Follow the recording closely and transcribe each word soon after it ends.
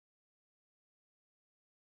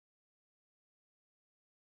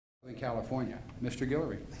In California. Mr.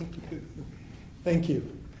 Guillory. Thank you. Thank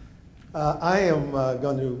you. I am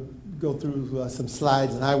going to go through some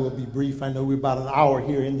slides, and I will be brief. I know we're about an hour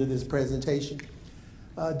here into this presentation.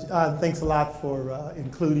 Thanks a lot for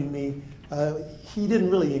including me. He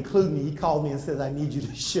didn't really include me. He called me and said, "I need you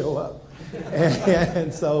to show up."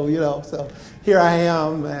 and so, so here I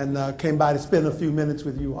am, and came by to spend a few minutes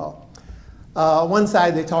with you all. One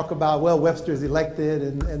side they talk about, well, Webster's elected,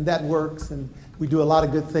 and that works, and we do a lot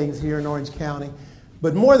of good things here in Orange County.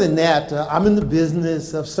 But more than that, I'm in the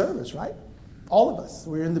business of service, right? All of us.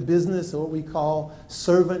 We're in the business of what we call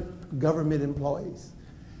servant government employees.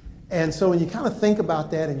 And so when you kind of think about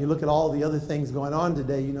that and you look at all the other things going on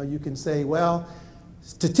today, you can say, well,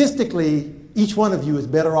 statistically, each one of you is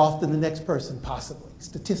better off than the next person, possibly,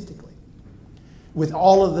 statistically, with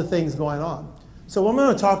all of the things going on. So I'm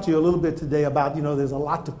going to talk to you a little bit today about, there's a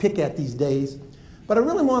lot to pick at these days. But I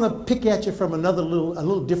really want to pick at you from a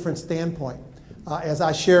little different standpoint. As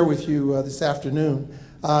I share with you this afternoon,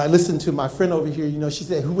 I listened to my friend over here. She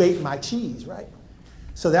said, "Who ate my cheese?" Right?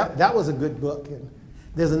 So that was a good book. And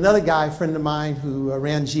there's another guy, a friend of mine, who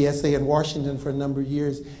ran GSA in Washington for a number of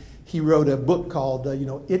years. He wrote a book called,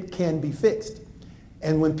 "It Can Be Fixed."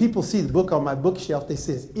 And when people see the book on my bookshelf, they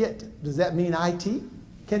say, "It." Does that mean IT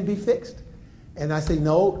can be fixed? And I say,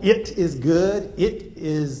 no, it is good, it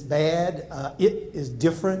is bad, it is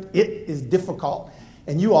different, it is difficult.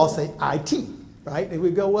 And you all say IT, right? And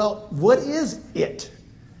we go, well, what is it?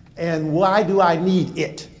 And why do I need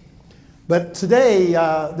it? But today,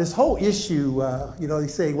 this whole issue, they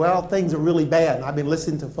say, well, things are really bad. And I've been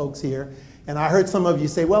listening to folks here, and I heard some of you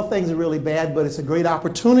say, well, things are really bad, but it's a great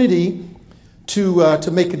opportunity to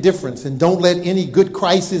make a difference. And don't let any good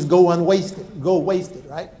crisis go wasted,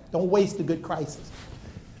 right? Don't waste a good crisis.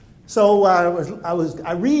 So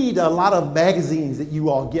I read a lot of magazines that you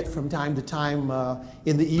all get from time to time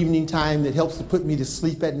in the evening time that helps to put me to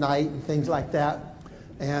sleep at night and things like that.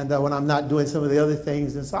 And when I'm not doing some of the other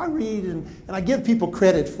things. And so I read and I give people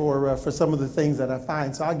credit for some of the things that I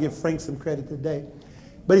find. So I'll give Frank some credit today.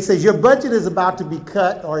 But he says, your budget is about to be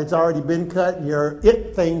cut, or it's already been cut, and your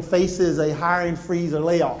IT thing faces a hiring freeze or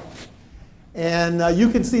layoff. And you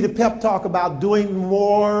can see the pep talk about doing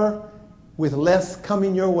more with less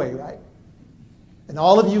coming your way, right? And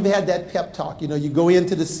all of you have had that pep talk. You go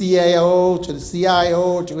into the CIO, to the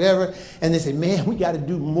CIO, to whoever, and they say, man, we got to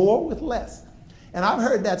do more with less. And I've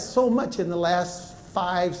heard that so much in the last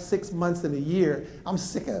 5, 6 months and a year, I'm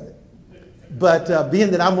sick of it. But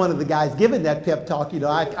being that I'm one of the guys giving that pep talk,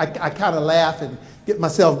 I kind of laugh and get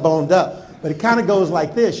myself boned up. But it kind of goes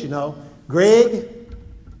like this, Greg,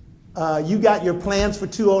 you got your plans for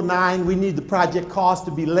 2009. We need the project cost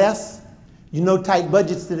to be less. Tight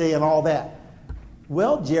budgets today and all that.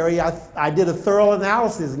 Well, Jerry, I did a thorough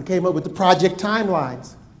analysis and came up with the project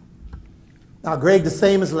timelines. Now, Greg, the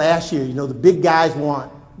same as last year. The big guys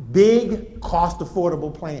want big,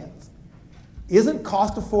 cost-affordable plans. Isn't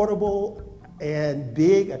cost affordable and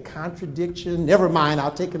big a contradiction? Never mind,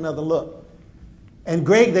 I'll take another look. And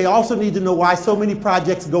Greg, they also need to know why so many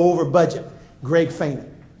projects go over budget. Greg fainted.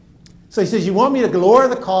 So he says, you want me to lower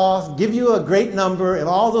the cost, give you a great number, and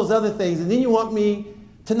all those other things, and then you want me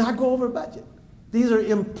to not go over budget. These are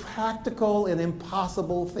impractical and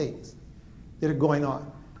impossible things that are going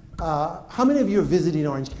on. How many of you are visiting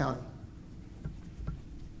Orange County?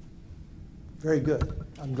 Very good.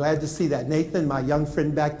 I'm glad to see that. Nathan, my young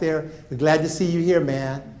friend back there, we're glad to see you here,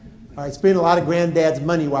 man. All right, spend a lot of granddad's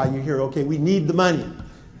money while you're here. Okay, we need the money.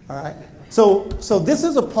 All right. So this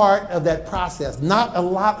is a part of that process. Not a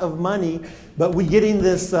lot of money, but we're getting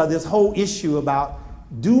this whole issue about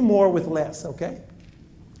do more with less, okay?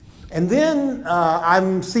 And then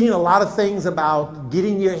I'm seeing a lot of things about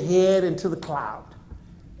getting your head into the cloud.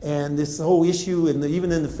 And this whole issue,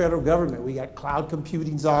 even in the federal government, we got cloud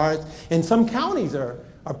computing czars. And some counties are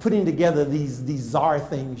putting together these czar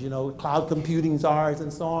things, cloud computing czars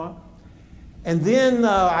and so on. And then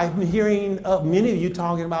I'm hearing many of you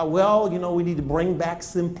talking about, well, we need to bring back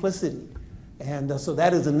simplicity. And so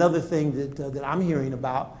that is another thing that I'm hearing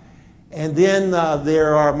about. And then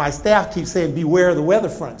my staff keeps saying, beware of the weather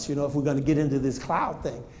fronts, if we're going to get into this cloud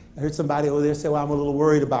thing. I heard somebody over there say, well, I'm a little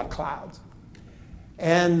worried about clouds.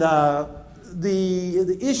 And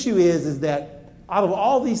the issue is that out of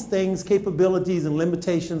all these things, capabilities and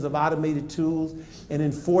limitations of automated tools and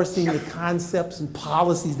enforcing the concepts and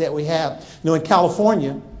policies that we have. In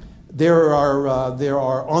California, there are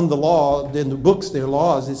on the law, in the books, there are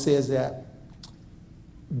laws, it says that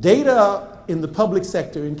data in the public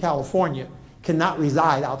sector in California cannot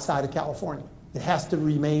reside outside of California. It has to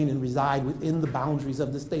remain and reside within the boundaries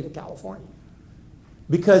of the state of California.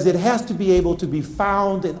 because it has to be able to be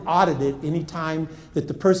found and audited anytime that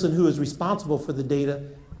the person who is responsible for the data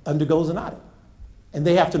undergoes an audit. And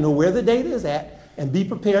they have to know where the data is at and be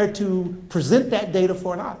prepared to present that data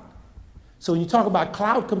for an audit. So when you talk about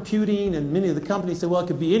cloud computing, and many of the companies say, well, it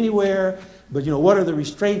could be anywhere, but what are the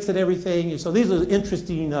restraints and everything? And so these are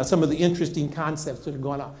interesting, some of the interesting concepts that are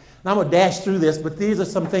going on. And I'm going to dash through this, but these are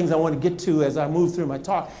some things I want to get to as I move through my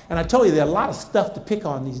talk. And I told you there are a lot of stuff to pick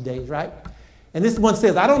on these days, right? And this one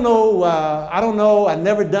says, I don't know, I've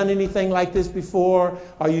never done anything like this before.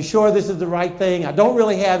 Are you sure this is the right thing? I don't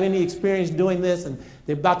really have any experience doing this, and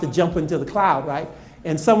they're about to jump into the cloud, right?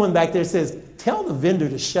 And someone back there says, tell the vendor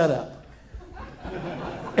to shut up.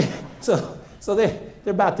 So they're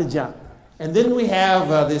about to jump. And then we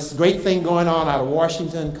have this great thing going on out of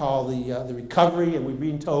Washington called the recovery, and we're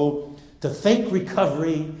being told to think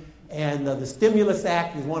recovery. And the Stimulus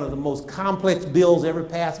Act is one of the most complex bills ever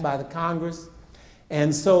passed by the Congress.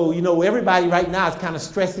 And so, everybody right now is kind of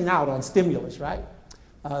stressing out on stimulus, right?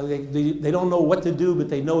 They don't know what to do, but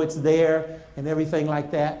they know it's there and everything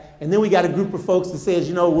like that. And then we got a group of folks that says,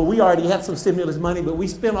 well, we already had some stimulus money, but we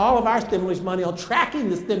spent all of our stimulus money on tracking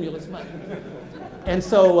the stimulus money. And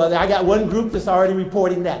so I got one group that's already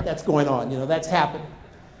reporting that's going on, that's happening.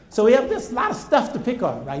 So we have this lot of stuff to pick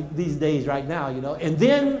on, right, these days, right now, And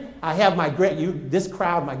then I have this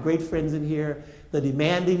crowd, my great friends in here, the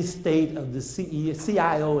demanding state of the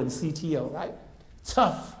CIO and CTO, right?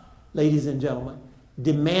 Tough, ladies and gentlemen.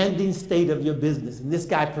 Demanding state of your business. And this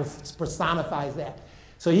guy personifies that.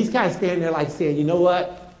 So he's kind of standing there like saying, you know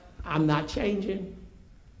what? I'm not changing.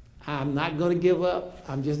 I'm not going to give up.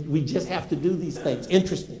 We just have to do these things.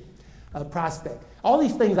 Interesting prospect. All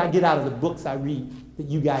these things I get out of the books I read, that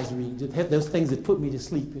you guys read. Those things that put me to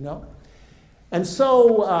sleep, And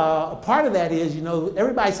so a part of that is,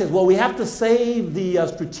 everybody says, well, we have to save the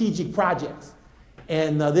strategic projects.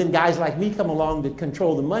 And then guys like me come along that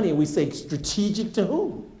control the money, and we say, strategic to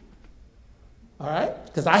whom? All right?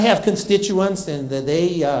 Because I have constituents, and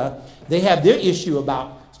they have their issue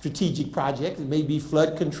about strategic projects. It may be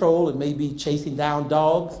flood control. It may be chasing down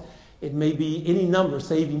dogs. It may be any number,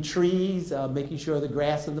 saving trees, making sure the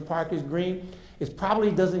grass in the park is green. It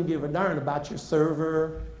probably doesn't give a darn about your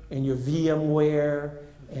server and your VMware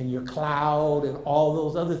and your cloud and all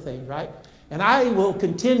those other things, right? And I will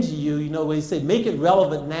contend to you, when you say make it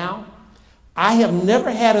relevant now, I have never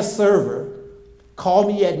had a server call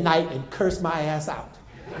me at night and curse my ass out.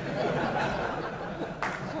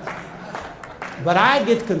 But I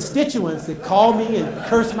get constituents that call me and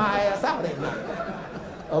curse my ass out at night.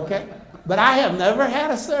 Okay? But I have never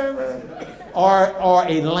had a server or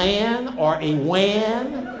a LAN or a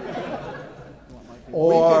WAN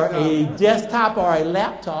or a desktop or a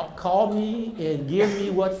laptop call me and give me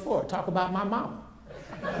what for. Talk about my mama.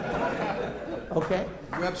 Okay?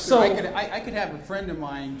 Webster, So I could have a friend of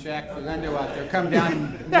mine, Jack Fernando, out there come down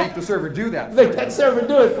and make the server do that. Make that server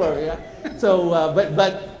do it for me. Yeah? So,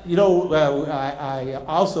 I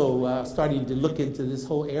also starting to look into this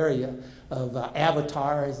whole area of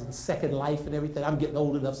avatars and Second Life and everything. I'm getting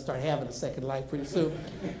old enough to start having a Second Life pretty soon.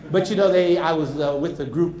 But I was with a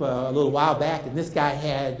group a little while back, and this guy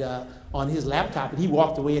had on his laptop, and he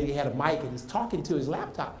walked away and he had a mic and he's talking to his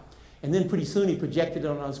laptop. And then pretty soon he projected it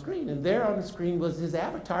on the screen, and there on the screen was his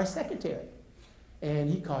avatar secretary. And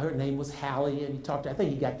he called, her name was Hallie, and he talked to her. I think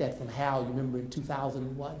he got that from Hal, you remember, in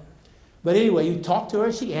 2001. But anyway, he talked to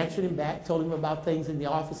her, she answered him back, told him about things in the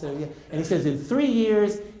office area, and he says, in 3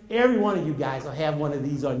 years, every one of you guys will have one of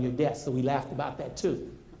these on your desk. So we laughed about that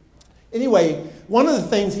too. Anyway, one of the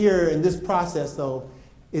things here in this process, though,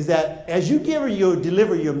 is that as you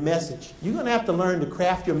deliver your message, you're going to have to learn to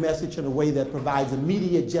craft your message in a way that provides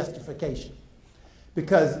immediate justification.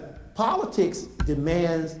 Because politics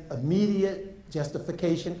demands immediate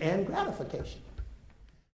justification and gratification.